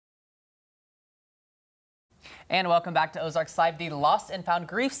And welcome back to Ozarks Live. The Lost and Found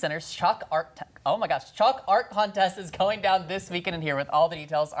Grief Center's Chalk Art Contest is going down this weekend, and here with all the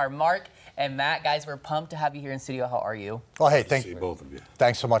details are Mark and Matt. Guys, we're pumped to have you here in studio. How are you? Well, hey, both of you.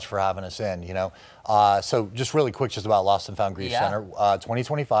 Thanks so much for having us in. So just really quick, just about Lost and Found Grief Center.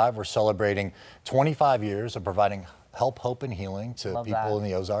 2025, we're celebrating 25 years of providing help, hope, and healing to people in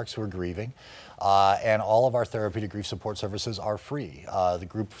the Ozarks who are grieving. And all of our therapeutic grief support services are free. The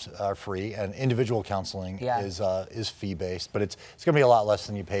groups are free, and individual counseling is fee-based, but it's going to be a lot less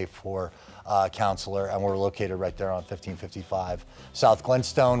than you pay for a counselor, and we're located right there on 1555 South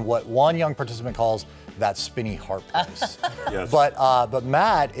Glenstone, what one young participant calls that spinny heart place. Yes. But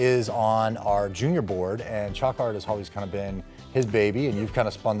Matt is on our junior board, and Chalk Art has always kind of been his baby, and you've kind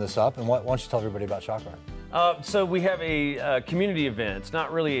of spun this up. And why don't you tell everybody about Chalk Art? So we have a community event. It's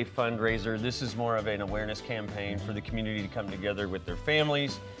not really a fundraiser. This is more of an awareness campaign for the community to come together with their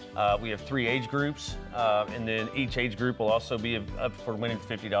families. We have 3 age groups, and then each age group will also be up for winning a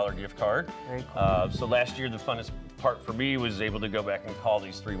 $50 gift card. Very cool. So last year, the funnest part for me was able to go back and call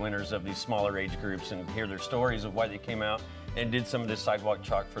these 3 winners of these smaller age groups and hear their stories of why they came out and did some of this sidewalk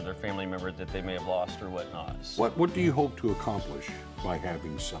chalk for their family member that they may have lost or whatnot. So, What do you hope to accomplish by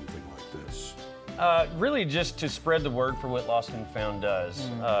having something like this? Really just to spread the word for what Lost and Found does.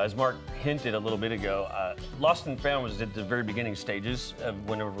 As Mark hinted a little bit ago, Lost and Found was at the very beginning stages of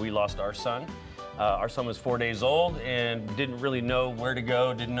whenever we lost our son. Our son was 4 days old and didn't really know where to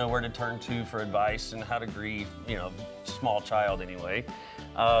go, didn't know where to turn to for advice and how to grieve, small child anyway.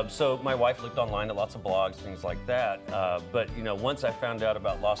 So my wife looked online at lots of blogs, things like that. But once I found out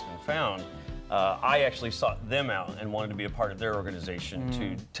about Lost and Found, I actually sought them out and wanted to be a part of their organization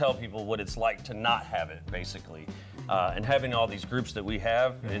to tell people what it's like to not have it, basically. And having all these groups that we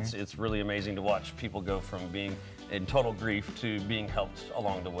have, it's really amazing to watch people go from being in total grief to being helped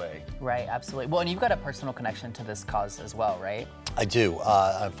along the way. Right, absolutely. Well, and you've got a personal connection to this cause as well, right? I do.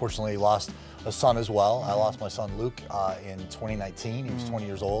 Unfortunately, lost a son as well. I lost my son Luke in 2019. He was 20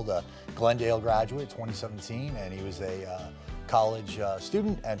 years old, a Glendale graduate, 2017, and he was a college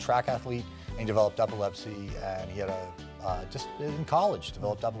student and track athlete. And he developed epilepsy, and he had just in college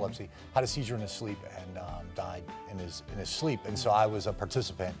developed epilepsy, had a seizure in his sleep, and died in his sleep. And so I was a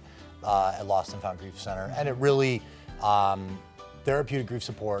participant at Lost and Found Grief Center, and it really therapeutic grief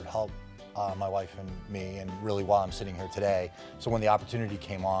support helped my wife and me, and really while I'm sitting here today. So when the opportunity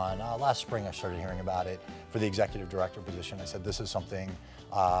came on last spring, I started hearing about it for the executive director position. I said, this is something.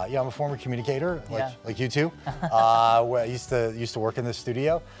 I'm a former communicator, like you two. I used to work in this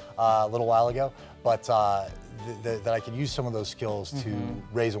studio a little while ago, but that I could use some of those skills to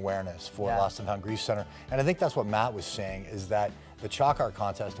raise awareness for Lost and Found Grief Center. And I think that's what Matt was saying, is that the Chalk Art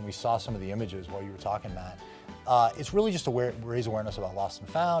Contest, and we saw some of the images while you were talking, Matt, it's really just to raise awareness about Lost and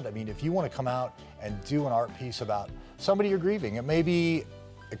Found. I mean, if you want to come out and do an art piece about somebody you're grieving,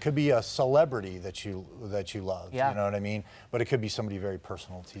 it could be a celebrity that you love, you know what I mean? But it could be somebody very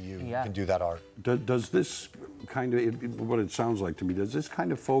personal to you. You can do that art. Does this kind of, what it sounds like to me, does this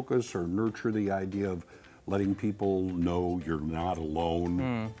kind of focus or nurture the idea of letting people know you're not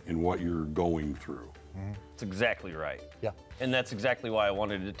alone in what you're going through? That's exactly right. Yeah. And that's exactly why I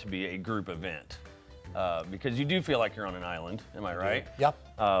wanted it to be a group event. Because you do feel like you're on an island, am I right? Yep.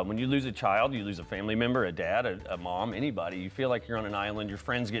 When you lose a child, you lose a family member, a dad, a mom, anybody, you feel like you're on an island, your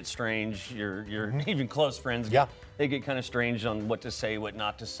friends get strange, your even close friends they get kind of strange on what to say, what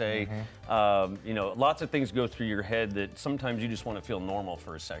not to say. Lots of things go through your head that sometimes you just want to feel normal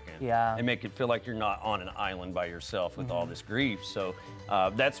for a second. Yeah. And make it feel like you're not on an island by yourself with all this grief. So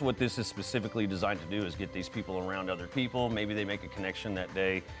that's what this is specifically designed to do, is get these people around other people. Maybe they make a connection that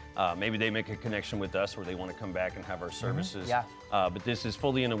day. Maybe they make a connection with us where they want to come back and have our services. But this is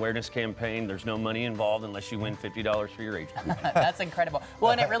fully an awareness campaign. There's no money involved unless you win $50 for your age group. That's incredible.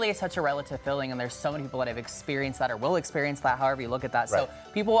 Well, and it really is such a relative feeling, and there's so many people that have experienced that or will experience that, however you look at that. So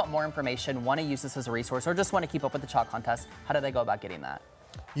people want more information, want to use this as a resource, or just want to keep up with the Chalk Contest. How do they go about getting that?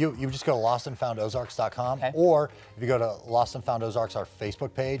 You just go to lostandfoundozarks.com, or if you go to Lost and Found Ozarks, our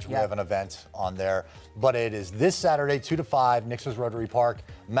Facebook page, we have an event on there. But it is this Saturday, 2 to 5, Nix's Rotary Park.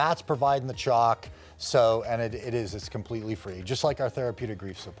 Matt's providing the chalk, and it's completely free, just like our therapeutic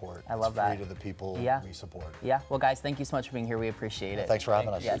grief support. I love that. It's free to the people we support. Yeah, well, guys, thank you so much for being here. We appreciate it. Thanks for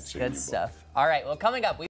having us. Yes, good stuff. All right, well, coming up,